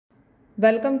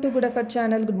Welcome to Good Effort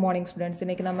channel. Good morning students.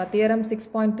 இன்னைக்கு நம்ம Theorem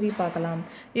 6.3 பார்க்கலாம்.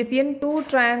 If in two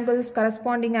triangles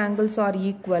corresponding angles are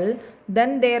equal,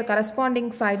 then their corresponding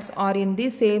sides are in the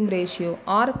same ratio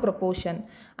or proportion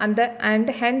and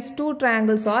hence two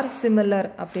triangles are similar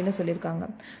அப்படினு சொல்லிருக்காங்க.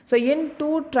 So in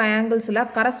two trianglesல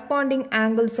corresponding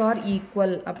angles are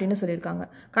equal அப்படினு சொல்லிருக்காங்க.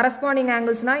 Corresponding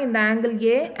anglesனா இந்த angle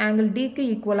A angle D க்கு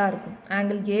ஈக்குவலா இருக்கும்.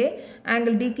 Angle A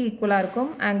angle D க்கு ஈக்குவலா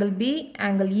இருக்கும். Angle B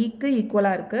angle E க்கு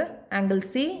ஈக்குவலா இருக்கு. Angle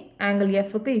C angle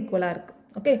F க்கு ஈக்குவலா இருக்கு.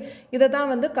 Okay, இதுதான்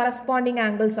வந்து corresponding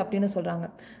angles அப்படினு சொல்றாங்க.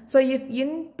 So if in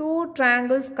two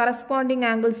triangles corresponding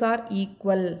angles are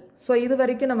equal, so இது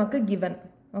வரைக்கும் நமக்கு given.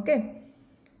 Okay,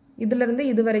 இதில இருந்து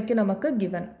இது வரைக்கும் நமக்கு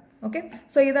given. Okay,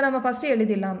 so இத நம்ம first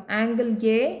எழுதிடலாம். Angle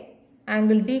A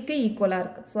angle D க்கு ஈக்குவலா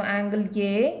இருக்கு. So angle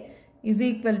A is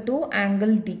equal to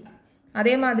angle D.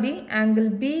 அதே மாதிரி angle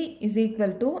B is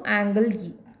equal to angle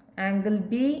E. Angle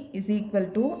B is equal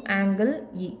to angle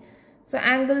E. So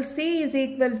angle C is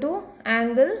equal to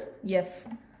angle F.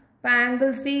 So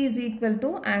angle C is equal to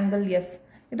angle F.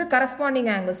 இது corresponding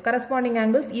angles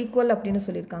equal அப்படினு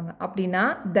சொல்லிருக்காங்க. அப்படினா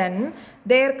then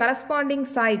their corresponding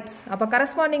sides. அப்ப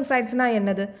corresponding sidesனா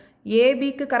என்னது? AB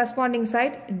க்கு corresponding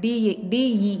side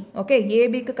DE. Okay,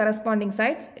 AB க்கு corresponding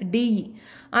sides DE.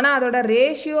 ஆனா அதோட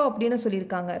ratio அப்படினு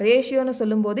சொல்லிருக்காங்க. ரேஷியோன்னு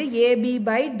சொல்லும்போது AB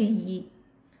by DE.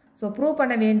 So prove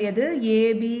பண்ண வேண்டியது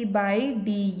AB by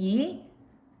DE.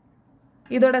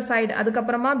 இதோட side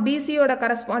அதுக்கப்புறமா BC யோட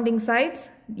corresponding sides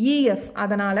EF.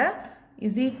 அதனால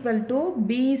is equal to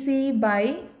BC by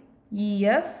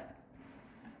EF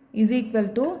is equal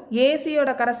to AC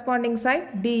யோட corresponding side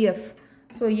DF.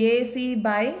 So AC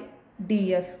by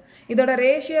DF. இதோட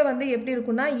ரேஷியோ வந்து எப்படி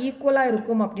இருக்கும்னா ஈக்குவலா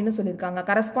இருக்கும் அப்படினு சொல்லிருக்காங்க.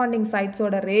 corresponding sides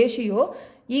ஓட ரேஷியோ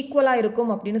ஈக்குவலா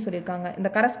இருக்கும் அப்படினு சொல்லிருக்காங்க.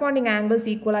 இந்த corresponding angles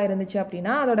ஈக்குவலா இருந்துச்சு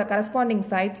அப்படினா அதோட corresponding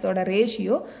sides ஓட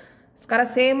ரேஷியோ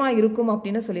சேமா இருக்கும்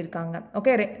அப்படினு சொல்லிருக்காங்க.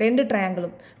 ஓகே, ரெண்டு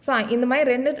ட்ரையாங்கிளும். சோ இந்த மாதிரி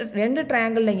ரெண்டு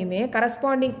ட்ரையாங்கிள்லயுமே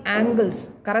corresponding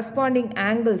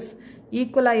angles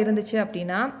ஈக்குவலா இருந்துச்சு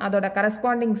அப்படினா அதோட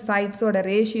corresponding sides ஓட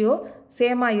ரேஷியோ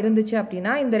சேமா இருந்துச்சு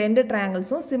அப்படினா இந்த ரெண்டு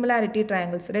ட்ரையாங்கிள்ஸும் சிமிலாரிட்டி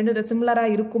ட்ரையாங்கிள்ஸ், ரெண்டு சிமிலரா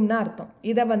இருக்கும்னு அர்த்தம்.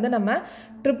 இத வந்து நம்ம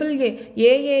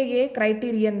AAA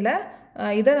கிரைட்டீரியன்ல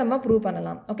இத நம்ம ப்ரூவ்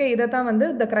பண்ணலாம். ஓகே, இத தான் வந்து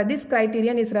this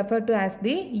criterion is referred to as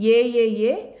the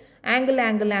AAA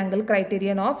angle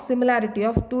criterion of similarity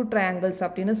of two triangles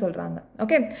அப்படினு சொல்றாங்க.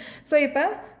 ஓகே, சோ இப்போ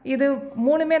இது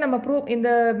மூணுமே நம்ம ப்ரூவ் இந்த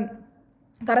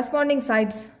corresponding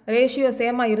sides ratio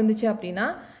சேமா இருந்துச்சு அப்படினா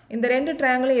இந்த ரெண்டு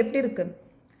triangle எப்படி இருக்கு?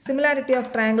 similarity of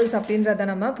triangles அப்படின்றத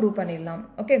நம்ம ப்ரூவ் பண்ணிடலாம்.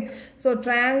 Okay, so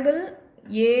triangle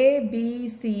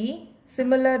ABC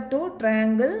similar to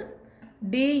triangle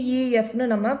DEF னு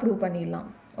நம்ம ப்ரூவ் பண்ணிடலாம்.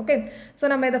 ஓகே, சோ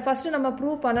நம்ம இத ஃபர்ஸ்ட் நம்ம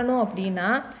ப்ரூவ் பண்ணனும் அப்படினா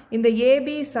இந்த AB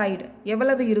சைடு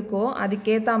எவ்வளவு இருக்கோ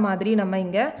அதுக்கேத்த மாதிரி நம்ம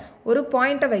இங்க ஒரு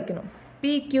பாயிண்ட வைக்கணும்.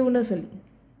 PQ னு சொல்லி.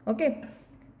 ஓகே,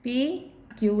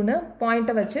 PQ னு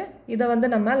பாயிண்ட வச்சு இத வந்து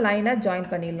நம்ம லைனை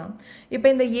ஜாயின் பண்ணிடலாம். இப்போ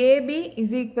இந்த AB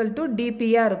is equal to DP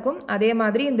ஆ இருக்கும். அதே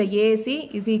மாதிரி இந்த AC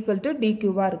is equal to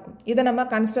DQ ஆ இருக்கும். இத நம்ம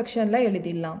கன்ஸ்ட்ரக்ஷன்ல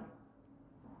எழுதிடலாம்.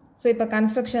 சோ இப்போ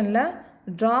கன்ஸ்ட்ரக்ஷன்ல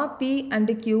draw P and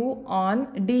Q on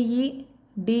DE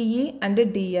and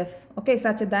DF. Okay,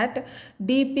 such that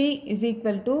DP is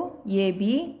equal to AB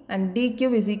and DQ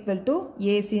is equal to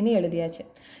AC னு எழுதியாச்சு.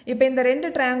 இப்போ இந்த ரெண்டு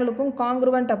ட்ரையாங்கிளுக்கும்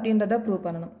congruent அப்படின்றத ப்ரூவ்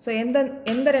பண்ணனும். சோ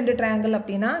எந்த ரெண்டு ட்ரையாங்கிள்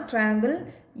அப்படினா triangle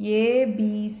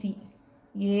ABC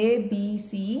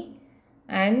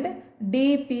and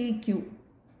DPQ.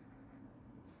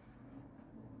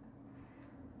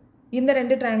 இந்த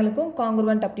ரெண்டு ட்ரையாங்கிளுக்கும்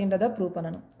congruent அப்படின்றத ப்ரூவ்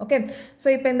பண்ணனும். ஓகே, சோ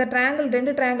இப்போ இந்த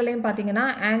ரெண்டு ட்ரையாங்கிளையும் பாத்தீங்கன்னா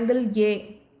angle A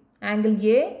angle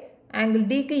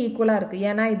D க்கு ஈக்குவலா இருக்கு.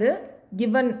 ஏனா இது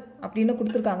given அப்படினு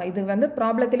கொடுத்திருக்காங்க. இது வந்து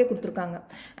ப்ராப்ளத்திலே கொடுத்திருக்காங்க.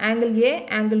 angle A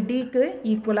angle D க்கு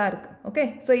ஈக்குவலா இருக்கு. ஓகே,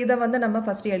 சோ இத வந்து நம்ம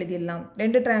ஃபர்ஸ்ட் எழுதிடலாம்.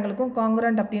 ரெண்டு ட்ரையாங்கிளுக்கும்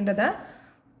congruent அப்படின்றத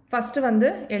ஃபர்ஸ்ட் வந்து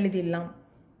எழுதிடலாம்.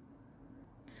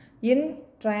 in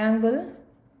triangle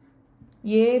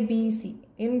ABC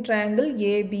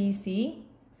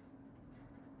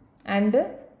and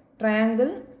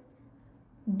triangle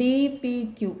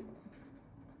DPQ.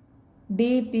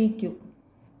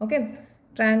 Okay,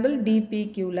 triangle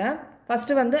DPQ ல first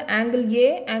வந்து angle A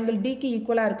angle D க்கு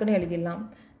ஈக்குவலா இருக்குன்னு எழுதிடலாம்.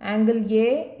 angle A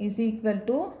is equal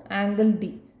to angle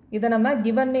D. இத நம்ம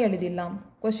given னு எழுதிடலாம்.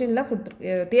 क्वेश्चनல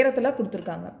தியரத்துல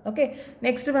கொடுத்திருக்காங்க. ஓகே,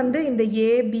 நெக்ஸ்ட் வந்து இந்த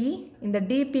AB இந்த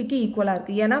DP க்கு ஈக்குவலா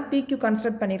இருக்கு. ஏனா PQ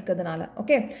கன்ஸ்ட்ரக்ட் பண்ணிருக்கிறதுனால.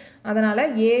 ஓகே, அதனால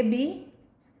AB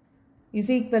is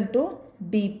equal to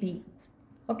DP.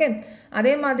 Okay,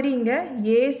 அதே மாதிரி இங்க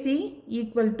AC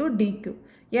equal to DQ.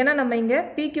 ஏனா நம்ம இங்க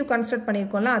PQ கன்ஸ்ட்ரக்ட்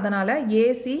பண்ணிருக்கோம்ல, அதனால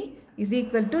AC is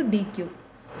equal to DQ.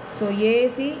 So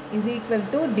AC is equal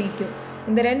to DQ.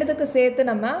 இந்த ரெண்டுத்துக்கு சேர்த்து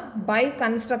நம்ம by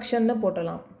construction னு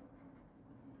போடலாம்.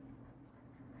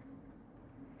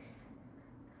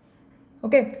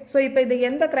 ஓகே ஸோ இப்போ இது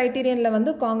எந்த கிரைட்டீரியனில்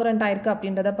வந்து காங்க்ரண்ட் ஆயிருக்கு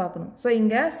அப்படின்றத பார்க்கணும் ஸோ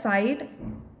இங்கே சைடு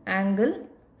ஆங்கிள்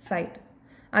சைடு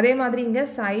அதே மாதிரி இங்கே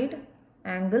side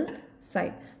angle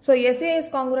side. So SAS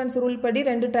congruence rule படி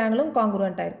ரெண்டு triangle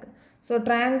congruent ஆயிருக்கு. So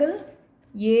triangle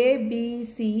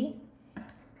ABC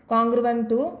congruent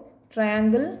to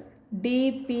triangle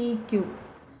DPQ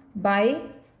by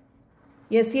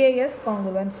SAS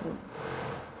congruence rule.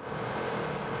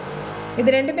 இது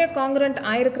ரெண்டுமே congruent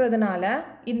ஆயிருக்கிறதுனால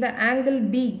இந்த angle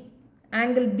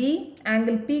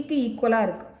P க்கு ஈக்குவலா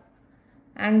இருக்கு.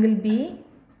 Angle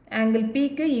P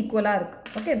க்கு ஈக்குவலா இருக்கு.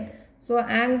 Okay. So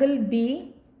angle B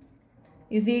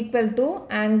is equal to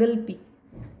angle P.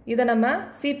 இதை நம்ம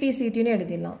CPCT னு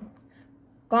எழுதிடலாம்.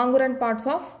 Congruent parts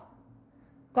of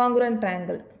congruent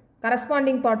triangle.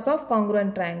 Corresponding parts of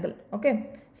congruent triangle. Okay.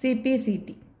 CPCT.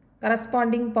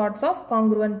 Corresponding parts of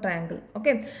congruent triangle.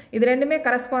 Okay. இது ரெண்டுமே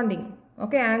corresponding.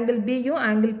 Okay. Angle B யும்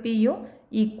angle P யும்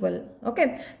equal. Okay.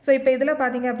 So இப்போ இதில்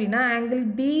பார்த்தீங்க அப்படின்னா angle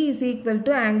B is equal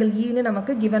to angle E னு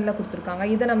நமக்கு givenல கொடுத்திருக்காங்க.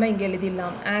 இதை நம்ம இங்கே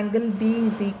எழுதிடலாம். Angle B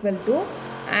is equal to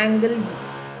angle E.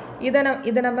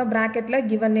 இதை நம்ம bracketல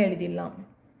given எழுதிடலாம்.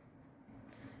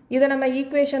 இதை நம்ம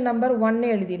equation number 1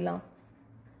 எழுதிடலாம்.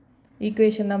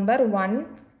 Equation number 1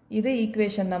 இது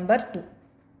equation number 2.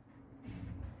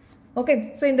 Okay.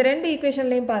 So இந்த ரெண்டு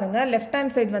equationலையும் பாருங்க left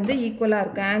hand side வந்து equal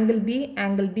இருக்கு.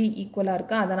 Angle B equal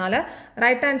இருக்கு. அதனால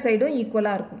right hand side equal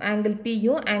இருக்கும். Angle P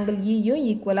யும் angle E யும்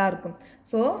equal இருக்கும்.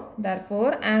 So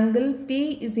therefore angle P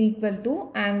is equal to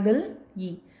angle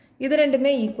E. இது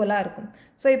ரெண்டுமே equal இருக்கும்.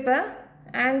 So இப்போ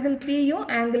angle P யும்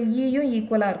angle E யும்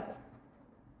equal இருக்கும்.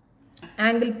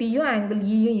 Angle P யும் angle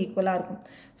E யும் equal இருக்கும்.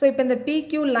 So இப்போ இந்த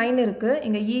PQ line இருக்கு.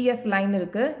 இங்க EF line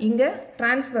இருக்கு. இங்க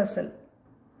transversal.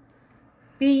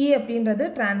 PE அப்படின்றது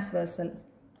transversal.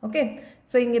 Okay.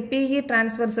 So இங்க PE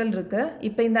transversal இருக்கு.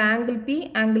 இப்போ இந்த angle P,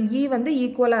 angle E வந்து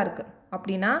equal இருக்கு.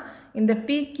 அப்படினா இந்த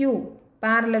PQ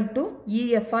parallel to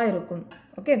EF இருக்கும்.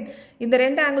 Okay. இந்த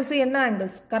ரெண்டு angles என்ன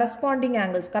angles? Corresponding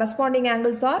angles. Corresponding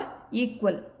angles are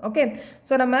equal. Okay.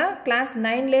 So நம்ம class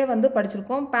 9லே வந்து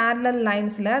படிச்சிருக்கோம். Parallel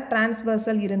linesல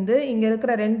transversal இருந்து இங்க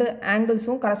இருக்கிற ரெண்டு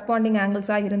angles-உம் corresponding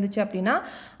angles-ஆ இருந்துச்சு அப்படினா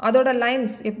அதோட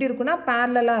lines எப்படி இருக்கும்னா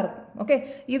parallel-ஆ இருக்கும். Okay.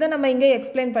 இதை நம்ம இங்க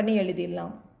explain பண்ணி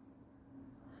எழுதிடலாம்.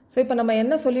 So இப்போ நம்ம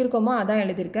என்ன சொல்லியிருக்கோமோ அதான்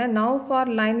எழுதியிருக்கேன். Now for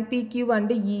line PQ and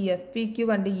EF. PQ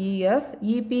and EF.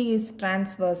 EP is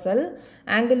transversal.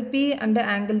 Angle P and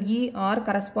angle E are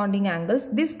corresponding angles.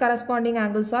 These corresponding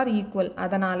angles are equal.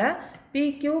 அதனால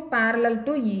PQ parallel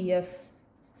to EF.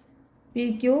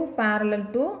 PQ parallel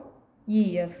to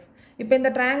EF. இப்போ இந்த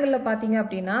triangle பார்த்தீங்க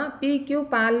அப்படின்னா PQ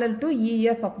parallel to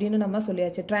EF அப்படின்னு நம்ம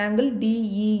சொல்லியாச்சு. Triangle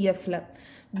DEFல.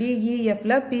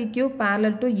 DEFல PQ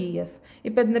parallel to EF.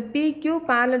 இப்போ இந்த PQ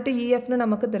parallel to EF னு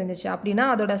நமக்கு தெரிஞ்சிச்சு. அப்படினா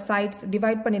அதோட sides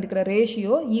divide பண்ணிருக்கிற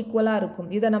ratio equal-ஆ இருக்கும்.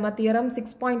 இதை நம்ம theorem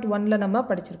 6.1ல நம்ம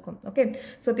படிச்சிருக்கோம். Okay.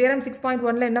 So theorem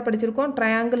 6.1ல என்ன படிச்சிருக்கோம்?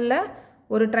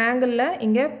 ஒரு triangleல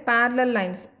இங்க parallel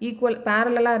lines equal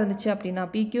parallel-ஆ இருந்துச்சு அப்படினா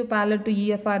PQ parallel to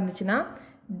EF-ஆ இருந்துச்சுனா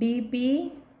DP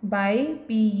by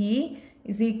PE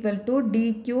is equal to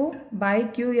DQ by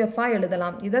QF-ஆ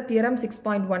எழுதலாம். இதை theorem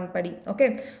 6.1 படி. Okay.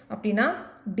 அப்படினா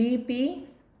DP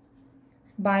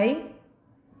by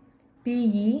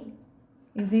PE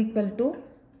is equal to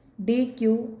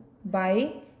DQ by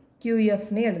QF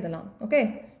னு எழுதலாம். Okay.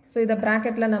 So இதை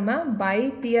bracketல நம்ம by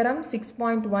theorem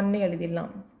 6.1 னு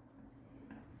எழுதிடலாம்.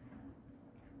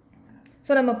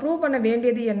 So நம்ம prove பண்ண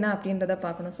வேண்டியது என்ன அப்படின்றத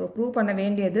பார்க்கணும். So prove பண்ண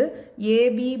வேண்டியது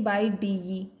AB by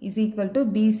DE is equal to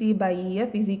BC by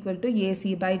EF is equal to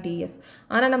AC by DF.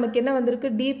 ஆனா நமக்கு என்ன வந்திருக்கு?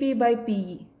 DP by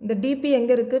PE. இந்த DP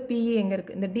எங்க இருக்கு? PE எங்க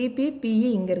இருக்கு? இந்த DP PE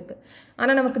இங்க இருக்கு.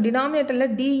 ஆனா நமக்கு denominatorல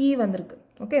DE வந்திருக்கு.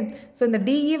 ஓகே. ஸோ இந்த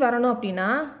DE வரணும் அப்படின்னா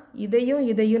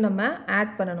இதையும் நம்ம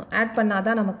ஆட் பண்ணணும். ஆட்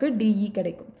பண்ணாதான் நமக்கு DE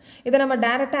கிடைக்கும். இதை நம்ம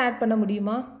டைரெக்டாக ஆட் பண்ண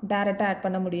முடியுமா? டைரெக்டாக ஆட்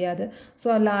பண்ண முடியாது.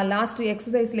 ஸோ லாஸ்ட்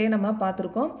எக்ஸசைஸ்லேயே நம்ம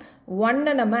பார்த்துருக்கோம்.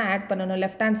 1 நம்ம ஆட் பண்ணணும்.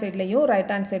 லெஃப்ட் ஹேண்ட் சைட்லையும்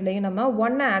ரைட் ஹேண்ட் சைட்லையும் நம்ம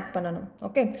 1 ஆட் பண்ணணும்.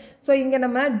 ஓகே. ஸோ இங்கே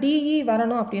நம்ம DE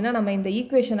வரணும் அப்படின்னா நம்ம இந்த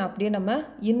ஈக்குவேஷனை அப்படியே நம்ம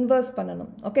இன்வர்ஸ்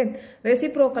பண்ணணும். ஓகே.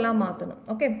 ரெசிப்ரோக்கலாக மாற்றணும்.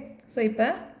 ஓகே. ஸோ இப்போ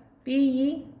PE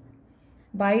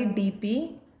by DP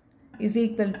is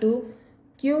equal to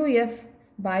QF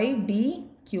by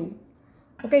DQ.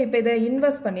 Okay. இப்போ இதை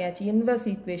இன்வர்ஸ் பண்ணியாச்சு. இன்வர்ஸ்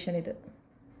ஈக்குவேஷன் இது.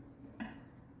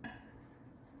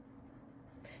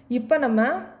 இப்போ நம்ம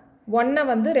 1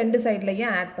 வந்து ரெண்டு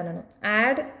சைட்லையும் ஆட் பண்ணணும்.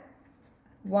 Add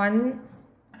 1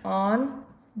 on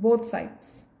both sides.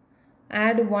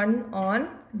 Add 1 on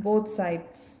both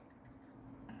sides.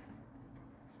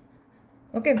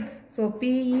 Okay. So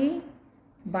PE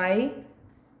by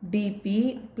DP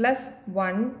plus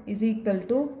 1 is equal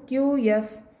to QF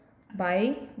by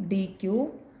DQ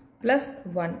plus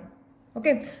 1.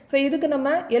 Okay. So இதுக்கு நம்ம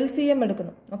LCM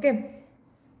எடுக்கணும். Okay.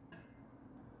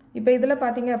 இப்போ இதில்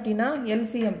பார்த்தீங்க அப்படின்னா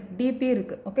LCM DP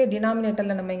இருக்குது. ஓகே,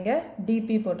 டினாமினேட்டரில் நம்ம இங்கே DP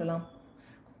போட்டலாம்.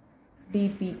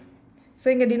 DP. ஸோ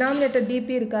இங்கே டினாமினேட்டர் DP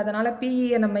இருக்குது, அதனால்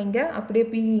PEயை நம்ம இங்கே அப்படியே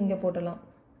PE இங்கே போட்டலாம்.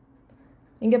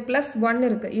 இங்கே +1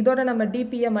 இருக்குது, இதோட நம்ம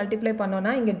DPயை மல்டிப்ளை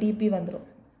பண்ணோன்னா இங்கே DP வந்துடும்.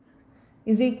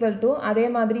 இஸ் ஈக்குவல் டு அதே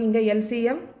மாதிரி இங்கே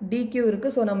LCM DQ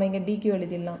இருக்குது. ஸோ நம்ம இங்கே DQ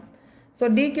எழுதிடலாம். ஸோ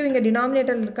DQ இங்கே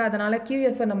டினாமினேட்டரில் இருக்குது, அதனால்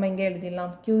QFஐ நம்ம இங்கே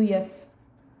எழுதிடலாம். QF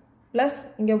ப்ளஸ்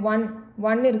இங்கே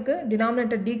 1 இருக்குது,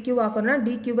 டினாமினேட்டர் DQ ஆக்கணும்னா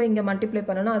DQவை இங்கே மல்டிப்ளை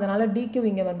பண்ணணும், அதனால் DQ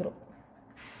இங்கே வந்துடும்.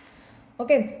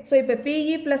 ஓகே, ஸோ இப்போ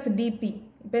PE ப்ளஸ் DP,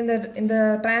 இப்போ இந்த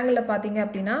ட்ரையாங்கிளில் பார்த்தீங்க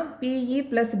அப்படின்னா PE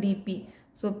plus DP.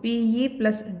 So PE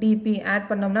plus DP add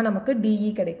பண்ணோம்னா நமக்கு DE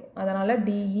கிடைக்கும், அதனால்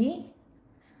DE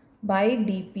பை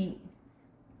DP.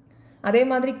 அதே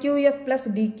மாதிரி QF plus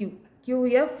DQ,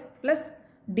 QF plus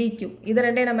DQ, இது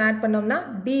ரெண்டையும் நம்ம ஆட் பண்ணோம்னா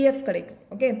DF கிடைக்கும்.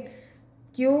 ஓகே,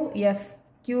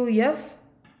 QF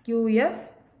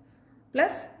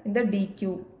ப்ளஸ் இந்த DQ,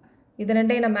 இது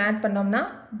ரெண்டையும் நம்ம ஆட் பண்ணோம்னா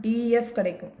DF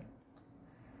கிடைக்கும்.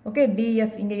 ஓகே,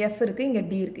 DF இங்கே F இருக்குது, இங்கே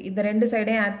D இருக்குது, இந்த ரெண்டு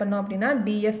சைடையும் ஆட் பண்ணோம் அப்படின்னா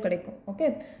DF கிடைக்கும். Okay,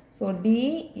 so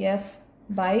DF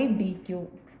by DQ.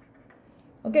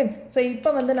 Okay, so இப்போ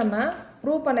வந்து நம்ம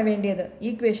ப்ரூவ் பண்ண வேண்டியது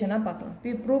ஈக்குவேஷனாக பார்க்கலாம்.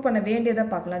 ப்ரூவ் பண்ண வேண்டியதை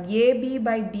பார்க்கலாம். AB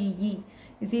by DE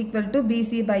is equal to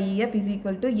BC by EF is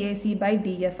equal to AC by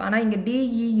DF. ஆனால் இங்கே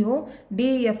DEயும்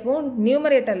DFும்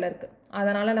நியூமரேட்டரில் இருக்குது,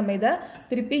 அதனால் நம்ம இதை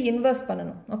திருப்பி இன்வெர்ஸ்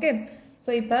பண்ணணும். ஓகே,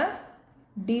 ஸோ இப்போ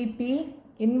DP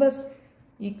inverse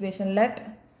equation, let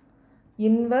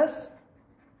inverse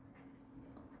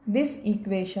this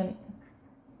equation.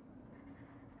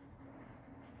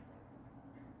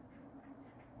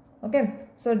 Okay,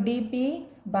 so DP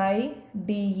by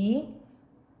DE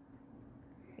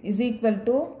is equal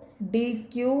to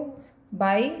DQ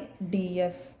by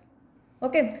DF.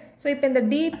 Okay, so இப்போ இந்த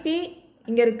DP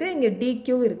இங்கே இருக்குது, இங்கே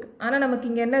DQ இருக்குது, ஆனால் நமக்கு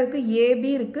இங்கே என்ன இருக்குது, AB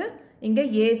இருக்குது, இங்கே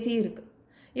AC இருக்குது.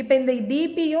 இப்போ இந்த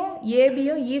DPயும்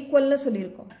ABயும் ஈக்குவல்னு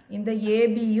சொல்லியிருக்கோம், இந்த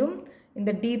ABயும்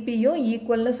இந்த DPயும்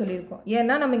ஈக்குவல்னு சொல்லியிருக்கோம்.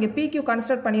 ஏன்னா நம்ம இங்கே PQ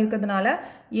கன்ஸ்ட்ரக்ட் பண்ணியிருக்கிறதுனால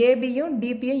ABயும்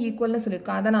DPயும் ஈக்குவல்னு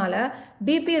சொல்லியிருக்கோம், அதனால்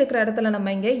DP இருக்கிற இடத்துல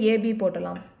நம்ம இங்கே AB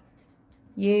போட்டலாம்.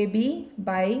 AB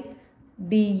by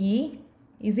DE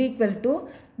is equal to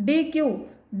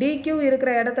DQ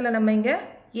இருக்கிற இடத்துல நம்ம இங்கே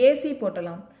AC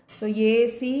போட்டலாம். So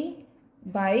AC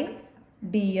by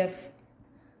DF.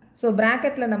 So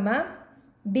ப்ராக்கெட்டில் நம்ம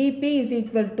DP is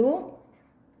equal to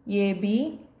AB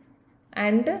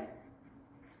and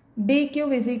DQ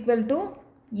is equal to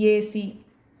AC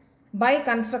by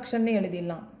construction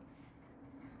எழுதிடலாம்.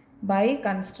 by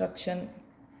construction.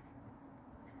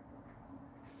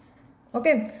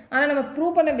 ஓகே, ஆனால் நமக்கு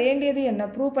ப்ரூவ் பண்ண வேண்டியது என்ன?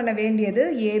 ப்ரூவ் பண்ண வேண்டியது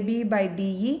AB by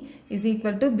DE is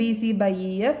equal to BC by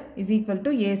EF is equal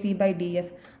to AC by DF.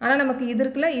 ஆனால் நமக்கு இது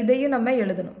இருக்குல்ல, இதையும் நம்ம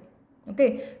எழுதணும். ஓகே,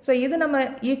 ஸோ இது நம்ம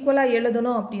ஈக்குவலாக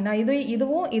எழுதணும் அப்படின்னா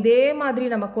இதுவும் இதே மாதிரி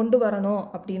நம்ம கொண்டு வரணும்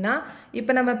அப்படின்னா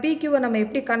இப்போ நம்ம PQவை நம்ம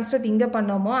எப்படி கன்ஸ்ட்ரக்ட் இங்கே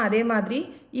பண்ணோமோ அதே மாதிரி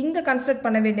இங்கே கன்ஸ்ட்ரக்ட்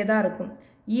பண்ண வேண்டியதாக இருக்கும்.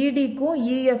 EDக்கும்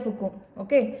EFக்கும்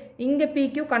ஓகே, இங்கே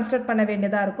PQ கன்ஸ்ட்ரக்ட் பண்ண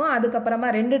வேண்டியதாக இருக்கும். அதுக்கப்புறமா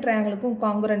ரெண்டு ட்ரையாங்கிளுக்கும்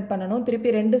காங்குரண்ட் பண்ணணும், திருப்பி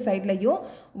ரெண்டு சைட்லையும்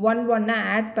 1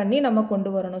 ஆட் பண்ணி நம்ம கொண்டு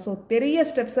வரணும். ஸோ பெரிய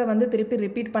ஸ்டெப்ஸை வந்து திருப்பி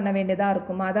ரிப்பீட் பண்ண வேண்டியதாக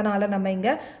இருக்கும். அதனால் நம்ம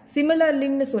இங்கே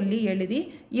சிமிலர்லின்னு சொல்லி எழுதி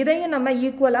இதையும் நம்ம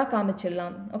ஈக்குவலாக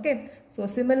காமிச்சிடலாம். Okay, so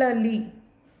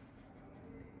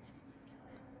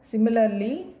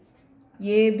similarly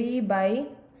AB by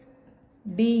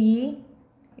DE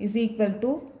is equal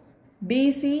to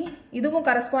BC, இதுவும்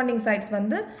கரஸ்பாண்டிங் சைட்ஸ்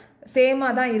வந்து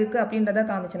சேமாக தான் இருக்குது அப்படின்றத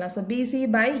காமிச்சலாம். So BC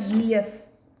by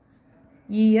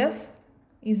EF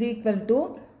is equal to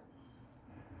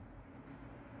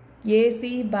AC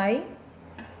by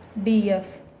DF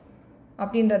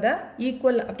அப்படின்றத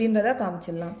ஈக்குவல் அப்படின்றத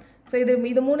காமிச்சிடலாம். ஸோ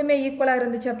இது மூணுமே ஈக்குவலாக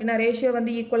இருந்துச்சு அப்படின்னா, ரேஷியோ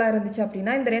வந்து ஈக்குவலாக இருந்துச்சு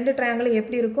அப்படின்னா இந்த ரெண்டு ட்ரையாங்கிளும்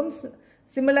எப்படி இருக்கும்,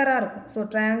 சிமிலராக இருக்கும். So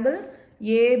triangle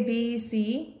ABC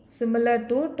similar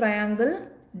to triangle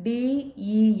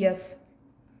DEF.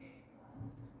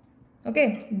 Okay,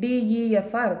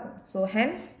 DEF இருக்கும். So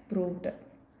hence proved.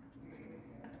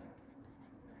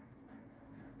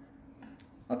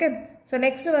 Okay, so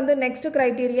next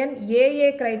criterion AA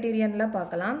கிரைட்டீரியனில்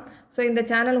பார்க்கலாம். ஸோ இந்த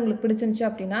சேனல் உங்களுக்கு பிடிச்சிருந்துச்சு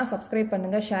அப்படின்னா சப்ஸ்கிரைப்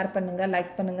பண்ணுங்கள், ஷேர் பண்ணுங்கள்,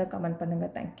 லைக் பண்ணுங்கள், கமெண்ட்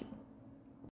பண்ணுங்கள். தேங்க்யூ.